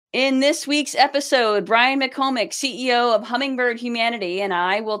In this week's episode, Brian McCormick, CEO of Hummingbird Humanity, and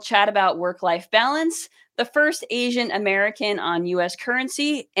I will chat about work-life balance, the first Asian American on U.S.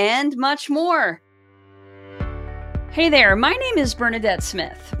 currency, and much more. Hey there, my name is Bernadette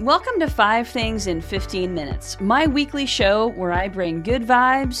Smith. Welcome to 5 Things in 15 Minutes, my weekly show where I bring good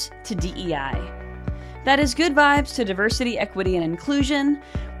vibes to DEI. That is good vibes to diversity, equity, and inclusion,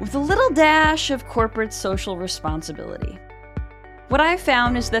 with a little dash of corporate social responsibility. What I've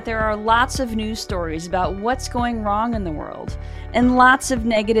found is that there are lots of news stories about what's going wrong in the world, and lots of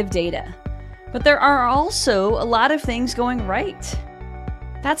negative data. But there are also a lot of things going right.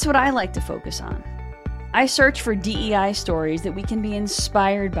 That's what I like to focus on. I search for DEI stories that we can be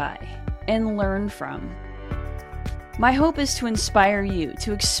inspired by and learn from. My hope is to inspire you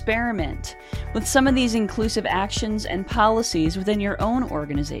to experiment with some of these inclusive actions and policies within your own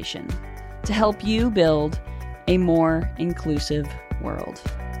organization to help you build a more inclusive world.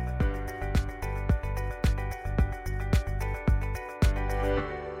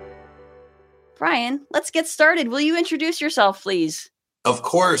 Brian, let's get started. Will you introduce yourself, please? Of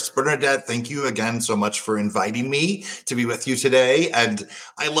course, Bernadette, thank you again so much for inviting me to be with you today. And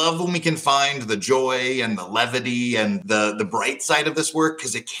I love when we can find the joy and the levity and the bright side of this work,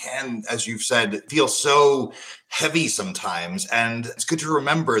 because it can, as you've said, feel so heavy sometimes. And it's good to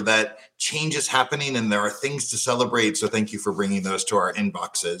remember that change is happening and there are things to celebrate. So thank you for bringing those to our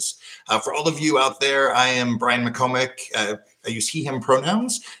inboxes. For all of you out there, I am Brian McCormick. I use he, him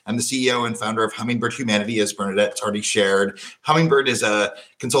pronouns. I'm the CEO and founder of Hummingbird Humanity, as Bernadette's already shared. Hummingbird is a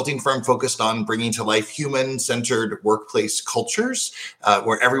consulting firm focused on bringing to life human-centered workplace cultures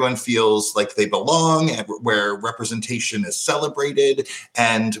where everyone feels like they belong, and where representation is celebrated,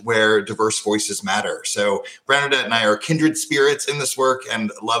 and where diverse voices matter. So Bernadette and I are kindred spirits in this work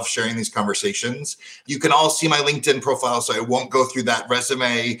and love sharing these conversations. You can all see my LinkedIn profile, so I won't go through that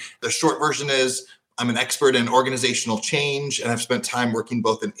resume. The short version is I'm an expert in organizational change, and I've spent time working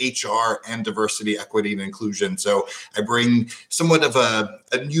both in HR and diversity, equity, and inclusion. So I bring somewhat of a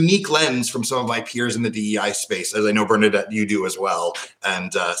unique lens from some of my peers in the DEI space, as I know, Bernadette, you do as well.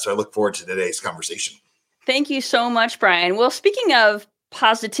 And so I look forward to today's conversation. Thank you so much, Brian. Well, speaking of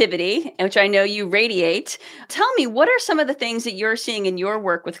positivity, which I know you radiate, tell me, what are some of the things that you're seeing in your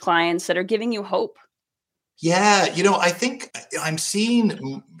work with clients that are giving you hope? Yeah, I think I'm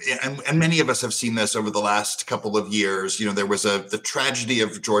seeing, and many of us have seen this over the last couple of years. There was the tragedy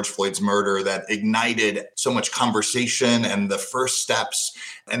of George Floyd's murder that ignited so much conversation and the first steps.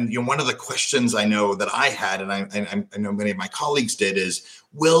 And one of the questions I know that I had, and I know many of my colleagues did, is,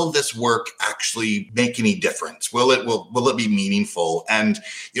 will this work actually make any difference? Will it be meaningful? And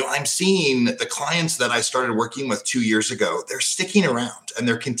I'm seeing the clients that I started working with 2 years ago, they're sticking around and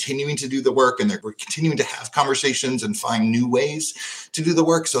they're continuing to do the work, and they're continuing to have conversations and find new ways to do the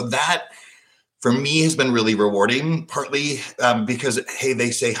work. So that, for me, has been really rewarding, partly because, hey,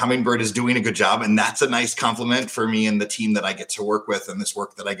 they say Hummingbird is doing a good job, and that's a nice compliment for me and the team that I get to work with and this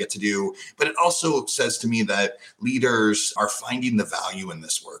work that I get to do. But it also says to me that leaders are finding the value in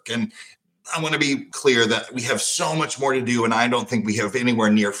this work. And I want to be clear that we have so much more to do, and I don't think we have anywhere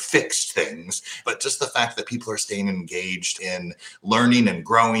near fixed things. But just the fact that people are staying engaged in learning and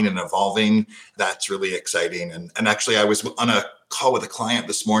growing and evolving, that's really exciting. And actually, I was on a call with a client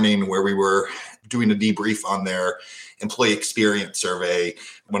this morning where we were doing a debrief on their employee experience survey.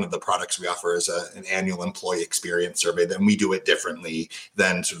 One of the products we offer is an annual employee experience survey. Then we do it differently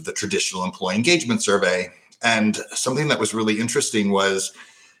than sort of the traditional employee engagement survey. And something that was really interesting was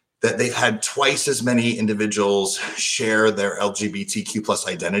that they've had twice as many individuals share their LGBTQ plus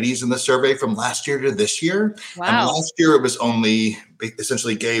identities in the survey from last year to this year. Wow. And last year it was only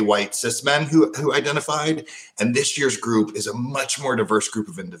essentially gay, white, cis men who identified. And this year's group is a much more diverse group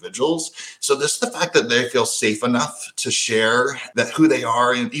of individuals. So this is the fact that they feel safe enough to share that who they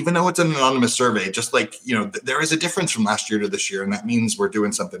are. And even though it's an anonymous survey, just like, there is a difference from last year to this year. And that means we're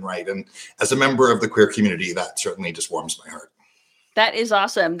doing something right. And as a member of the queer community, that certainly just warms my heart. That is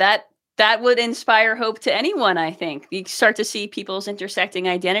awesome. That would inspire hope to anyone, I think. You start to see people's intersecting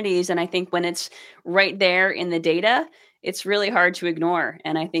identities. And I think when it's right there in the data, it's really hard to ignore.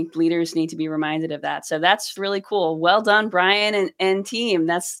 And I think leaders need to be reminded of that. So that's really cool. Well done, Brian and team.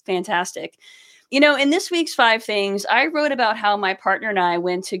 That's fantastic. In this week's 5 Things, I wrote about how my partner and I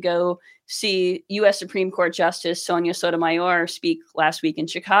went to go see U.S. Supreme Court Justice Sotomayor speak last week in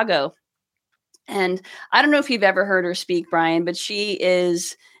Chicago. And I don't know if you've ever heard her speak, Brian, but she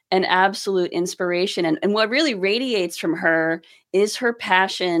is an absolute inspiration. And what really radiates from her is her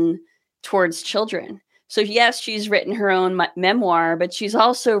passion towards children. So yes, she's written her own memoir, but she's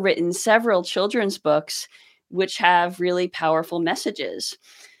also written several children's books, which have really powerful messages.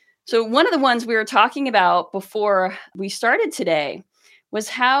 So, one of the ones we were talking about before we started today was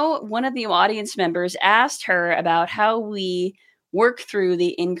how one of the audience members asked her about how we work through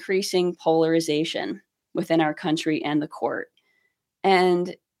the increasing polarization within our country and the court.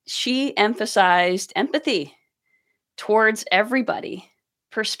 And she emphasized empathy towards everybody,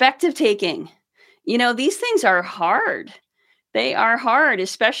 perspective taking. These things are hard. They are hard,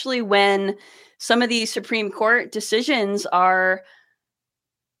 especially when some of these Supreme Court decisions are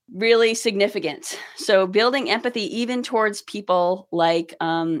really significant. So building empathy even towards people like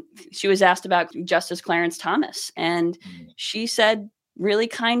she was asked about Justice Clarence Thomas, and she said really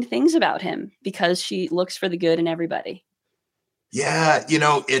kind things about him because she looks for the good in everybody. Yeah,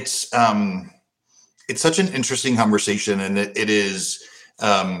 it's such an interesting conversation, and it is.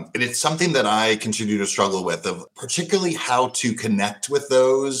 And it's something that I continue to struggle with, of particularly how to connect with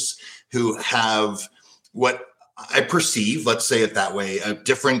those who have what I perceive, let's say it that way, a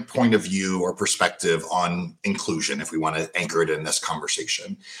different point of view or perspective on inclusion, if we want to anchor it in this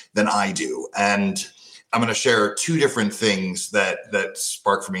conversation, than I do. And I'm going to share two different things that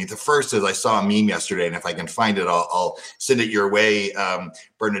spark for me. The first is I saw a meme yesterday, and if I can find it, I'll send it your way,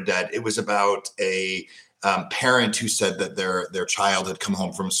 Bernadette. It was about a parent who said that their child had come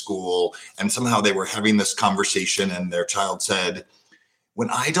home from school, and somehow they were having this conversation, and their child said, "When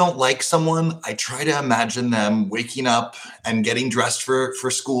I don't like someone, I try to imagine them waking up and getting dressed for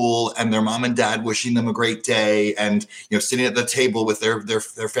school, and their mom and dad wishing them a great day, and sitting at the table with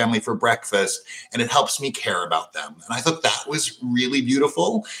their family for breakfast, and it helps me care about them." And I thought that was really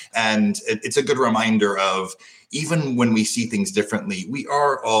beautiful, and it's a good reminder of, even when we see things differently, we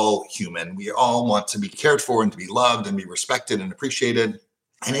are all human. We all want to be cared for and to be loved and be respected and appreciated.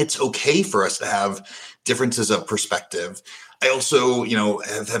 And it's okay for us to have differences of perspective. I also,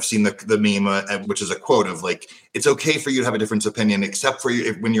 have seen the meme, which is a quote of like, "It's okay for you to have a different opinion, except for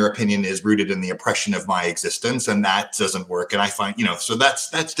when your opinion is rooted in the oppression of my existence," and that doesn't work. And I find, so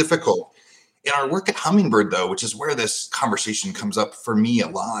that's difficult. In our work at Hummingbird, though, which is where this conversation comes up for me a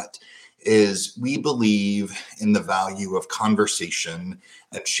lot, is we believe in the value of conversation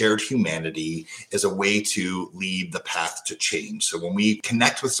and shared humanity as a way to lead the path to change. So when we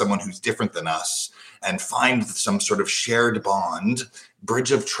connect with someone who's different than us and find some sort of shared bond,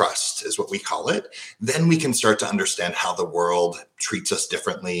 bridge of trust is what we call it, then we can start to understand how the world treats us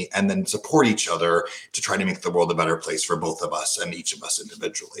differently, and then support each other to try to make the world a better place for both of us and each of us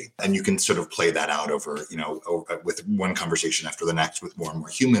individually. And you can sort of play that out over with one conversation after the next, with more and more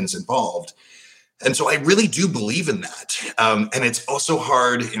humans involved. And so I really do believe in that. And it's also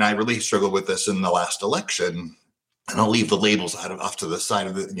hard, and I really struggled with this in the last election. And I'll leave the labels off to the side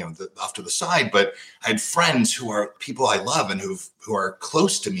of off to the side. But I had friends who are people I love and who are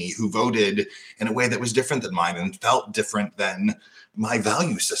close to me, who voted in a way that was different than mine and felt different than my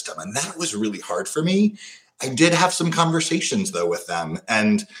value system. And that was really hard for me. I did have some conversations, though, with them.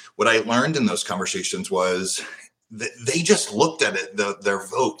 And what I learned in those conversations was that they just looked at it, their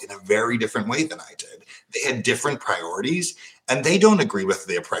vote, in a very different way than I did. They had different priorities, and they don't agree with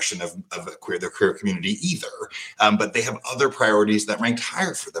the oppression of the queer community either. But they have other priorities that ranked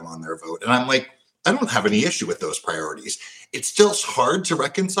higher for them on their vote. And I'm like, I don't have any issue with those priorities. It's still hard to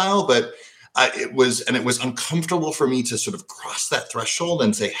reconcile, but it was uncomfortable for me to sort of cross that threshold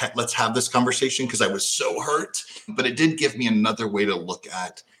and say, hey, let's have this conversation, because I was so hurt. But it did give me another way to look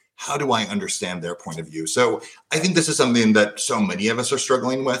at, how do I understand their point of view? So I think this is something that so many of us are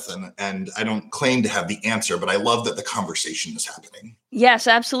struggling with, and I don't claim to have the answer, but I love that the conversation is happening. Yes,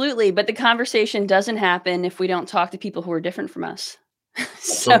 absolutely. But the conversation doesn't happen if we don't talk to people who are different from us.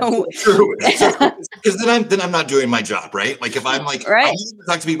 So true. Because then I'm not doing my job, right? Like if I'm like, right. I need to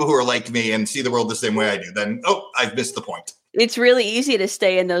talk to people who are like me and see the world the same way I do, then I've missed the point. It's really easy to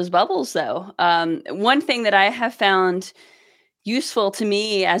stay in those bubbles, though. One thing that I have found useful to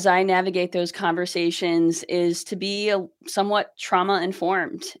me as I navigate those conversations is to be somewhat trauma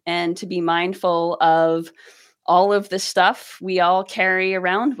informed, and to be mindful of all of the stuff we all carry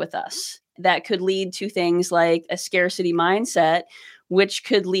around with us that could lead to things like a scarcity mindset, which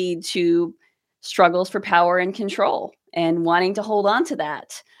could lead to struggles for power and control and wanting to hold on to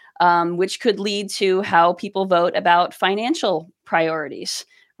that, which could lead to how people vote about financial priorities.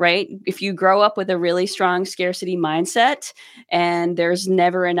 Right? If you grow up with a really strong scarcity mindset and there's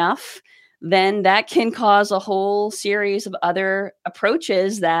never enough, then that can cause a whole series of other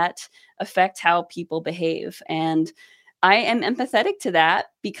approaches that affect how people behave. And I am empathetic to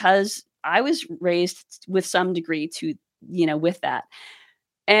that because I was raised with some degree to, with that.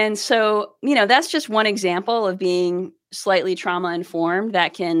 And so, that's just one example of being slightly trauma informed,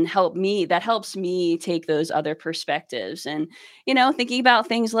 that helps me take those other perspectives. And, thinking about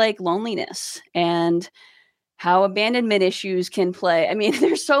things like loneliness and how abandonment issues can play. I mean,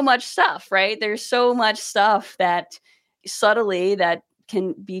 there's so much stuff, right? There's so much stuff that subtly that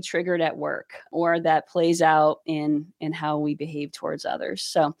can be triggered at work or that plays out in how we behave towards others.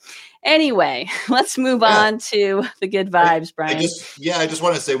 So anyway, let's move Yeah. on to the good vibes, Brian. I just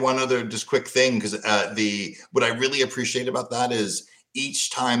want to say one other just quick thing, because what I really appreciate about that is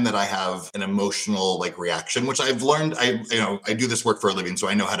each time that I have an emotional like reaction, which I've learned, I do this work for a living, so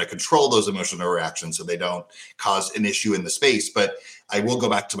I know how to control those emotional reactions so they don't cause an issue in the space. But I will go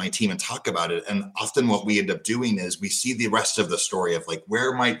back to my team and talk about it. And often what we end up doing is we see the rest of the story of like,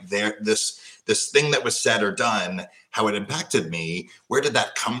 where might this thing that was said or done, how it impacted me, where did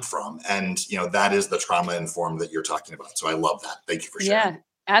that come from? And, that is the trauma informed that you're talking about. So I love that. Thank you for sharing. Yeah,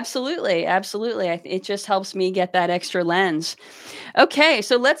 absolutely. Absolutely. It just helps me get that extra lens. Okay,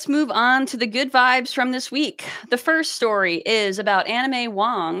 so let's move on to the good vibes from this week. The first story is about Anime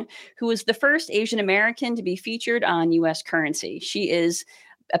Wong, who was the first Asian American to be featured on U.S. currency. She is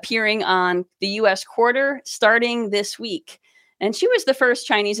appearing on the U.S. quarter starting this week. And she was the first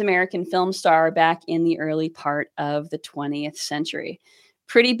Chinese American film star back in the early part of the 20th century.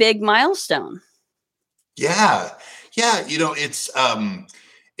 Pretty big milestone. Yeah. Yeah. It's,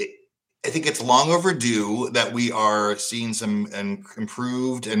 I think it's long overdue that we are seeing some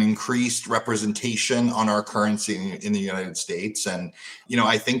improved and increased representation on our currency in the United States. And,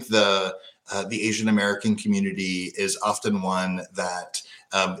 I think the Asian American community is often one that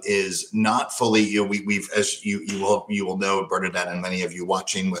is not fully, we've, as you will know, Bernadette, and many of you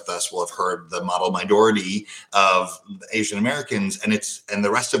watching with us will have heard the model minority of Asian Americans, and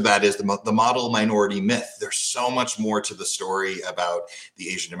the rest of that is the model minority myth. There's so much more to the story about the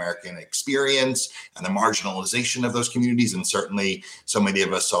Asian American experience and the marginalization of those communities, and certainly so many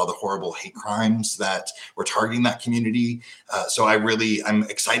of us saw the horrible hate crimes that were targeting that community. So I'm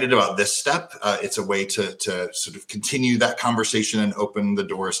excited about this step. It's a way to sort of continue that conversation and open the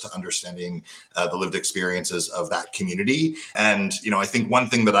doors to understanding the lived experiences of that community. And, I think one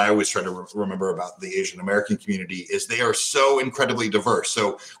thing that I always try to remember about the Asian American community is they are so incredibly diverse.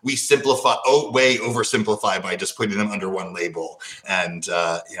 So we way oversimplify by just putting them under one label. And,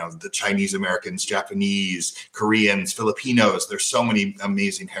 the Chinese Americans, Japanese, Koreans, Filipinos, there's so many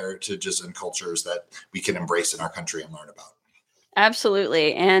amazing heritages and cultures that we can embrace in our country and learn about.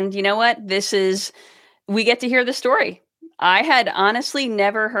 Absolutely. And you know what? We get to hear the story. I had honestly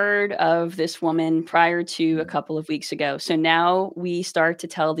never heard of this woman prior to a couple of weeks ago. So now we start to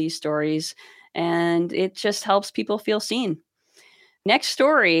tell these stories, and it just helps people feel seen. Next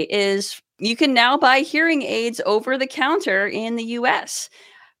story is you can now buy hearing aids over the counter in the US.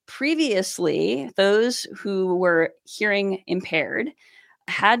 Previously, those who were hearing impaired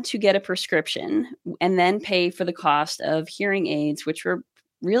had to get a prescription and then pay for the cost of hearing aids, which were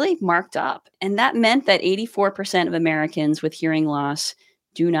really marked up. And that meant that 84% of Americans with hearing loss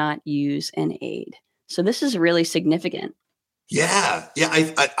do not use an aid. So this is really significant. Yeah.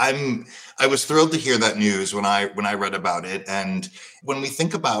 I was thrilled to hear that news when I read about it. And when we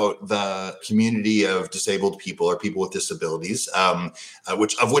think about the community of disabled people or people with disabilities,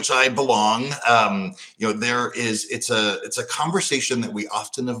 which I belong, it's a conversation that we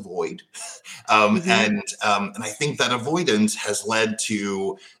often avoid, and I think that avoidance has led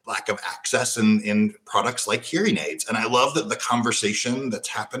to lack of access in products like hearing aids. And I love that the conversation that's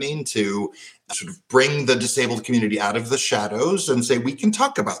happening to sort of bring the disabled community out of the shadows and say, we can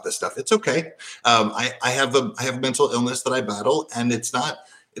talk about this stuff. It's okay. I have a mental illness that I battle, and it's not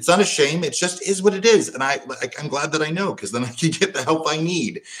a shame. It just is what it is. And I'm glad that I know, because then I can get the help I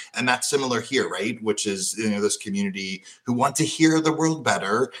need. And that's similar here, right? Which is, this community who want to hear the world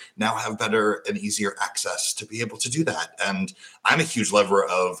better now have better and easier access to be able to do that. And I'm a huge lover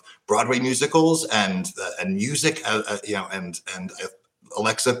of Broadway musicals and music, and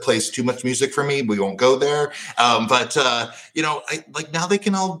Alexa plays too much music for me. We won't go there. But now they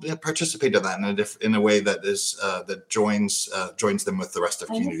can all participate in that in a way that is that joins them with the rest of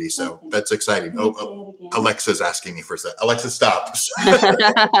the community. So that's exciting. Alexa's asking me for a sec. Alexa, stop.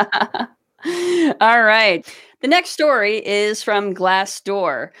 All right. The next story is from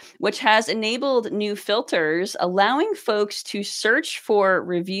Glassdoor, which has enabled new filters allowing folks to search for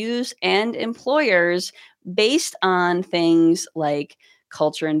reviews and employers based on things like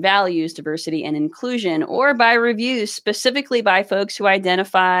culture and values, diversity and inclusion, or by reviews specifically by folks who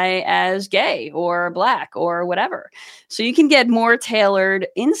identify as gay or Black or whatever. So you can get more tailored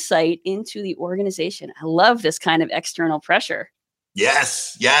insight into the organization. I love this kind of external pressure.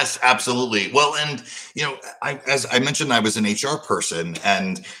 Yes, absolutely. Well, and as I mentioned, I was an HR person,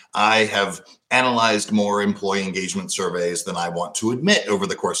 and I have analyzed more employee engagement surveys than I want to admit over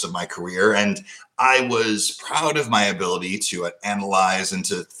the course of my career. And I was proud of my ability to analyze and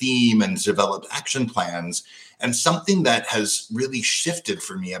to theme and develop action plans. And something that has really shifted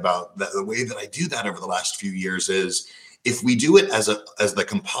for me about the way that I do that over the last few years is if we do it as the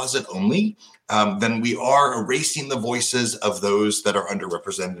composite only, then we are erasing the voices of those that are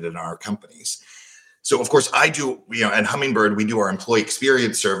underrepresented in our companies. So, of course, I do, at Hummingbird, we do our employee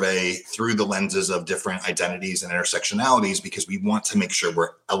experience survey through the lenses of different identities and intersectionalities because we want to make sure we're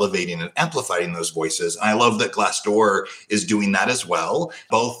elevating and amplifying those voices. And I love that Glassdoor is doing that as well,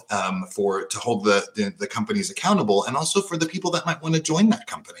 both to hold the companies accountable and also for the people that might want to join that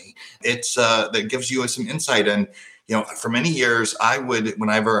company. It's that gives you some insight. And for many years,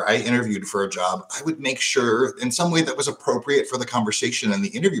 whenever I interviewed for a job, I would make sure in some way that was appropriate for the conversation and the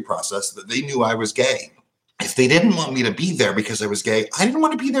interview process that they knew I was gay. If they didn't want me to be there because I was gay, I didn't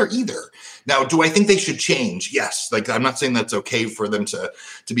want to be there either. Now, do I think they should change? Yes. Like, I'm not saying that's okay for them to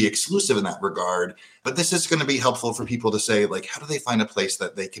be exclusive in that regard, but this is going to be helpful for people to say, like, how do they find a place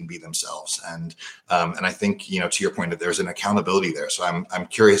that they can be themselves? And I think, to your point, that there's an accountability there. So I'm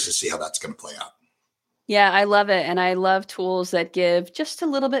curious to see how that's going to play out. Yeah, I love it. And I love tools that give just a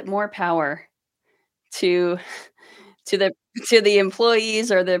little bit more power to to the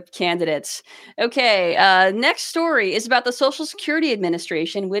employees or the candidates. Okay, next story is about the Social Security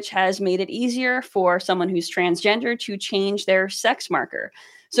Administration, which has made it easier for someone who's transgender to change their sex marker.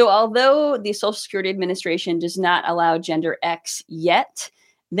 So although the Social Security Administration does not allow gender X yet,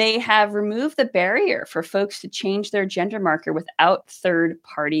 they have removed the barrier for folks to change their gender marker without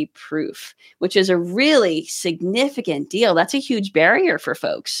third-party proof, which is a really significant deal. That's a huge barrier for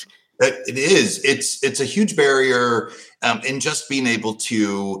folks. It is. It's a huge barrier in just being able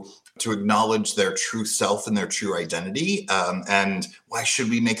to acknowledge their true self and their true identity. And why should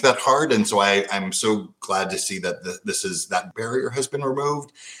we make that hard? And so I'm so glad to see that that barrier has been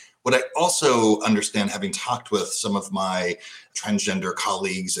removed. What I also understand, having talked with some of my transgender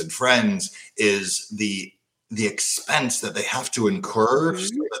colleagues and friends, is the expense that they have to incur so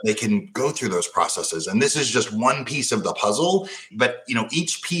that they can go through those processes. And this is just one piece of the puzzle, but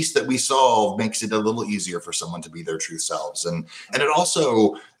each piece that we solve makes it a little easier for someone to be their true selves. And it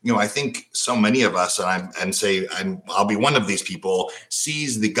also, I think so many of us, I'll be one of these people,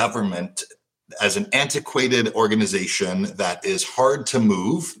 sees the government as an antiquated organization that is hard to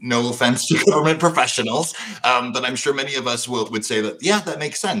move. No offense to government professionals, but I'm sure many of us would say that, yeah, that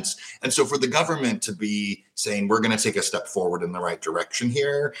makes sense. And so for the government to be saying, we're going to take a step forward in the right direction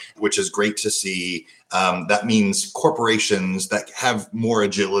here, which is great to see. That means corporations that have more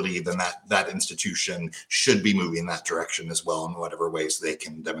agility than that institution should be moving in that direction as well in whatever ways they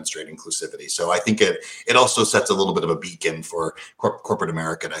can demonstrate inclusivity. So I think it also sets a little bit of a beacon for corporate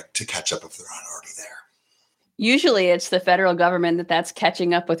America to catch up if they're not already there. Usually it's the federal government that's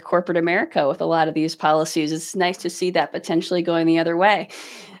catching up with corporate America with a lot of these policies. It's nice to see that potentially going the other way.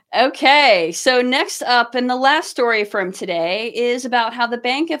 Okay, so next up, and the last story from today is about how the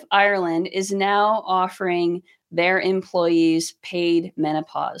Bank of Ireland is now offering their employees paid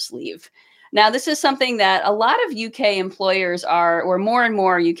menopause leave. Now, this is something that a lot of UK employers or more and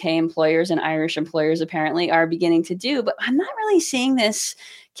more UK employers and Irish employers apparently are beginning to do, but I'm not really seeing this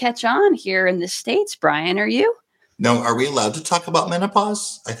catch on here in the States, Brian. Are you? No, are we allowed to talk about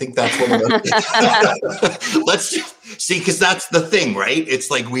menopause? I think that's one of the let's see, because that's the thing, right? It's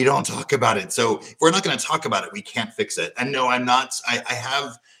like we don't talk about it. So if we're not going to talk about it, we can't fix it. And no, I'm not. I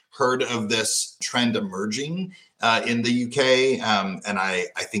have heard of this trend emerging in the UK, and I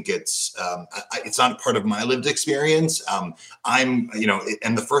think it's not part of my lived experience. And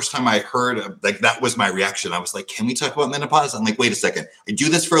the first time I heard that was my reaction. I was like, "Can we talk about menopause?" I'm like, "Wait a second! I do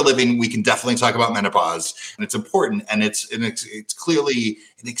this for a living. We can definitely talk about menopause, and it's important, and it's clearly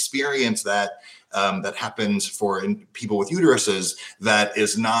an experience that." That happens for people with uteruses that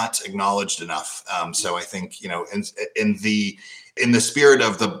is not acknowledged enough. So I think in the spirit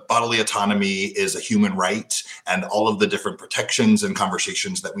of the bodily autonomy is a human right, and all of the different protections and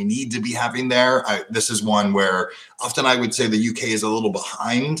conversations that we need to be having there. This is one where often I would say the UK is a little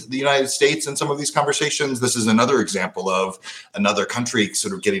behind the United States in some of these conversations. This is another example of another country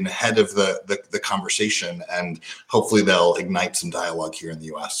sort of getting ahead of the conversation, and hopefully they'll ignite some dialogue here in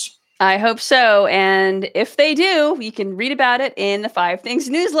the US. I hope so. And if they do, you can read about it in the 5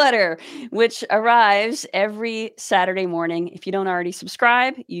 Things newsletter, which arrives every Saturday morning. If you don't already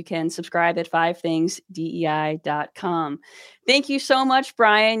subscribe, you can subscribe at 5thingsdei.com. Thank you so much,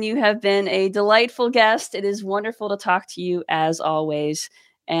 Brian. You have been a delightful guest. It is wonderful to talk to you as always.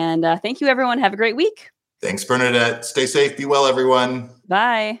 And thank you, everyone. Have a great week. Thanks, Bernadette. Stay safe. Be well, everyone.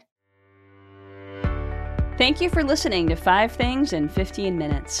 Bye. Thank you for listening to 5 Things in 15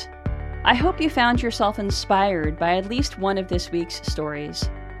 Minutes. I hope you found yourself inspired by at least one of this week's stories.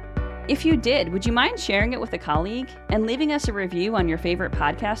 If you did, would you mind sharing it with a colleague and leaving us a review on your favorite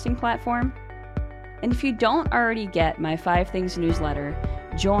podcasting platform? And if you don't already get my 5 Things newsletter,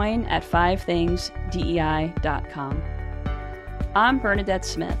 join at 5thingsdei.com. I'm Bernadette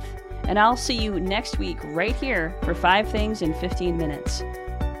Smith, and I'll see you next week right here for 5 Things in 15 Minutes,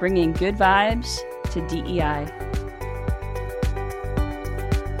 bringing good vibes to DEI.